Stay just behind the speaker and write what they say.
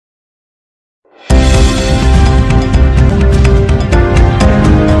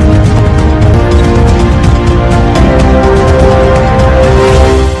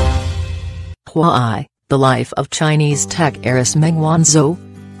Huawei, the life of Chinese tech heiress Meng Wanzhou.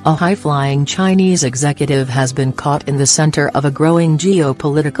 A high-flying Chinese executive has been caught in the center of a growing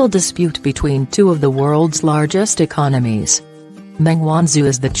geopolitical dispute between two of the world's largest economies. Meng Wanzhou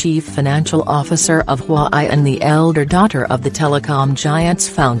is the chief financial officer of Huawei and the elder daughter of the telecom giant's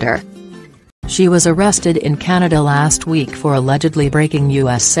founder. She was arrested in Canada last week for allegedly breaking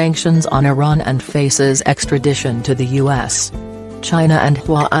U.S. sanctions on Iran and faces extradition to the U.S. China and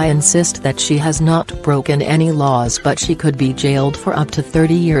Huawei insist that she has not broken any laws, but she could be jailed for up to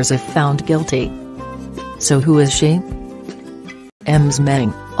 30 years if found guilty. So who is she? Ms.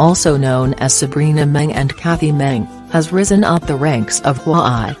 Meng, also known as Sabrina Meng and Kathy Meng, has risen up the ranks of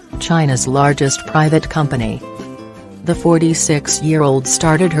Huawei, China's largest private company. The 46-year-old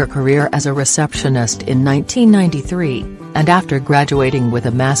started her career as a receptionist in 1993, and after graduating with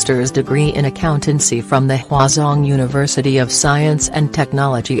a master's degree in accountancy from the Huazhong University of Science and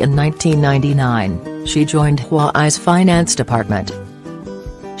Technology in 1999, she joined Huawei's finance department.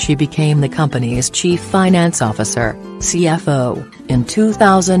 She became the company's chief finance officer, CFO, in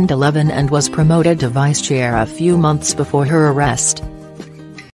 2011 and was promoted to vice chair a few months before her arrest.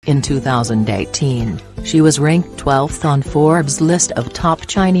 In 2018, she was ranked 12th on Forbes' list of top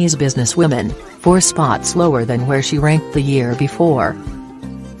Chinese businesswomen, 4 spots lower than where she ranked the year before.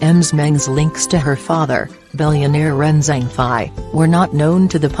 Ms. Meng's links to her father, billionaire Ren Zhengfei, were not known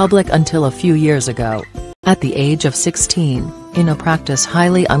to the public until a few years ago. At the age of 16, in a practice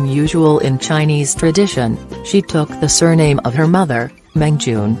highly unusual in Chinese tradition, she took the surname of her mother, Meng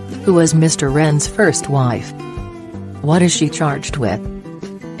Jun, who was Mr. Ren's first wife. What is she charged with?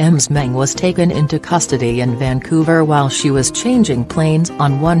 Ms. Meng was taken into custody in Vancouver while she was changing planes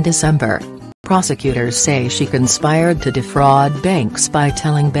on 1 December. Prosecutors say she conspired to defraud banks by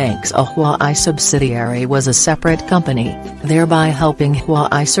telling banks a Huawei subsidiary was a separate company, thereby helping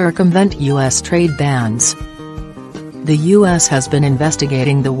Huawei circumvent U.S. trade bans. The U.S. has been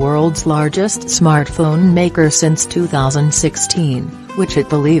investigating the world's largest smartphone maker since 2016, which it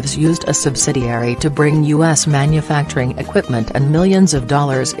believes used a subsidiary to bring U.S. manufacturing equipment and millions of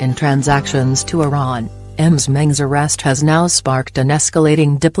dollars in transactions to Iran. Ms. Meng's arrest has now sparked an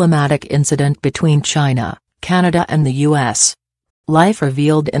escalating diplomatic incident between China, Canada and the U.S. Life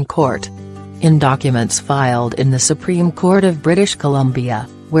revealed in court. In documents filed in the Supreme Court of British Columbia,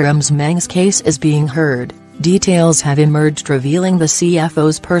 where Ms. Meng's case is being heard, details have emerged revealing the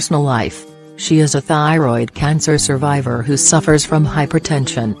CFO's personal life. She is a thyroid cancer survivor who suffers from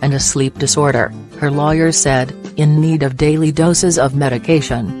hypertension and a sleep disorder, her lawyer said, in need of daily doses of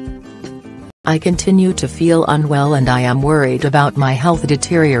medication. I continue to feel unwell and I am worried about my health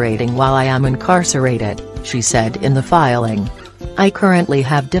deteriorating while I am incarcerated, she said in the filing. I currently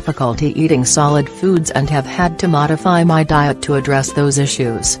have difficulty eating solid foods and have had to modify my diet to address those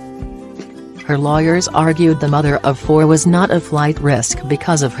issues. Her lawyers argued the mother of 4 was not a flight risk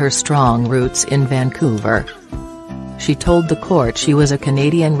because of her strong roots in Vancouver. She told the court she was a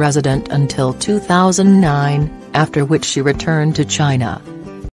Canadian resident until 2009, after which she returned to China.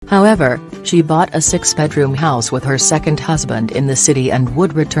 However, she bought a 6-bedroom house with her second husband in the city and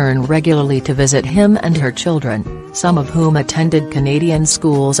would return regularly to visit him and her children, some of whom attended Canadian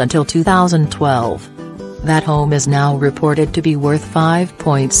schools until 2012. That home is now reported to be worth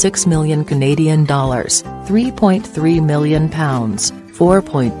 $5.6 million Canadian dollars, £3.3 million,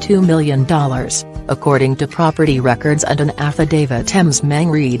 $4.2 million, according to property records and an affidavit Ms.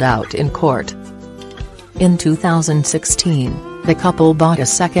 Meng read out in court. In 2016, the couple bought a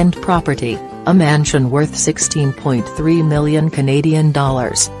second property, a mansion worth $16.3 million Canadian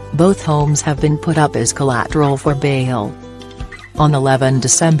dollars. Both homes have been put up as collateral for bail. On 11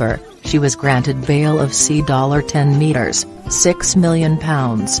 December, she was granted bail of $10 meters, £6 million,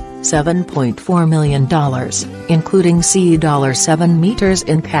 $7.4 million, including $7 meters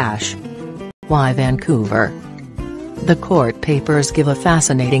in cash. Why Vancouver? The court papers give a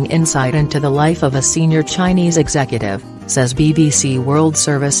fascinating insight into the life of a senior Chinese executive, says BBC World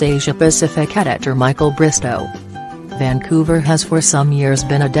Service Asia-Pacific editor Michael Bristow. Vancouver has for some years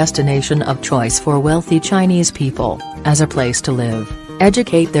been a destination of choice for wealthy Chinese people, as a place to live,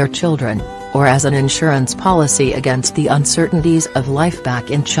 educate their children, or as an insurance policy against the uncertainties of life back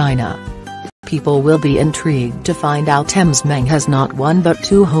in China. People will be intrigued to find out Ms. Meng has not 1 but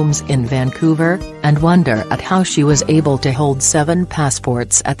 2 homes in Vancouver, and wonder at how she was able to hold 7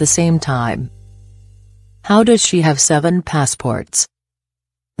 passports at the same time. How does she have 7 passports?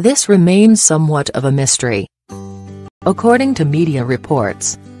 This remains somewhat of a mystery. According to media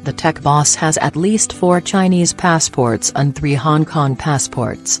reports, the tech boss has at least 4 Chinese passports and 3 Hong Kong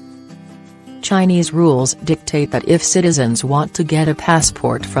passports. Chinese rules dictate that if citizens want to get a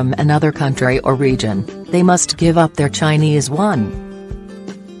passport from another country or region, they must give up their Chinese one.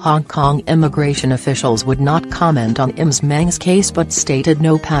 Hong Kong immigration officials would not comment on Ms. Meng's case but stated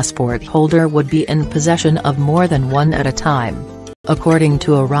no passport holder would be in possession of more than one at a time. According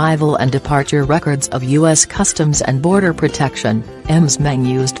to arrival and departure records of U.S. Customs and Border Protection, Ms. Meng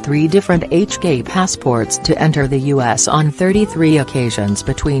used 3 different HK passports to enter the U.S. on 33 occasions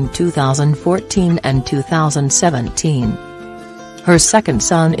between 2014 and 2017. Her second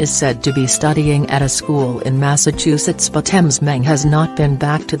son is said to be studying at a school in Massachusetts but Ms. Meng has not been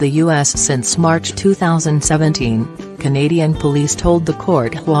back to the U.S. since March 2017, Canadian police told the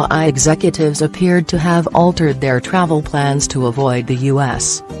court. Huawei executives appeared to have altered their travel plans to avoid the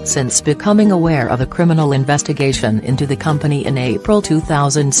U.S., since becoming aware of a criminal investigation into the company in April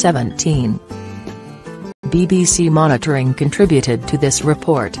 2017. BBC Monitoring contributed to this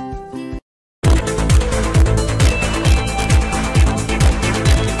report.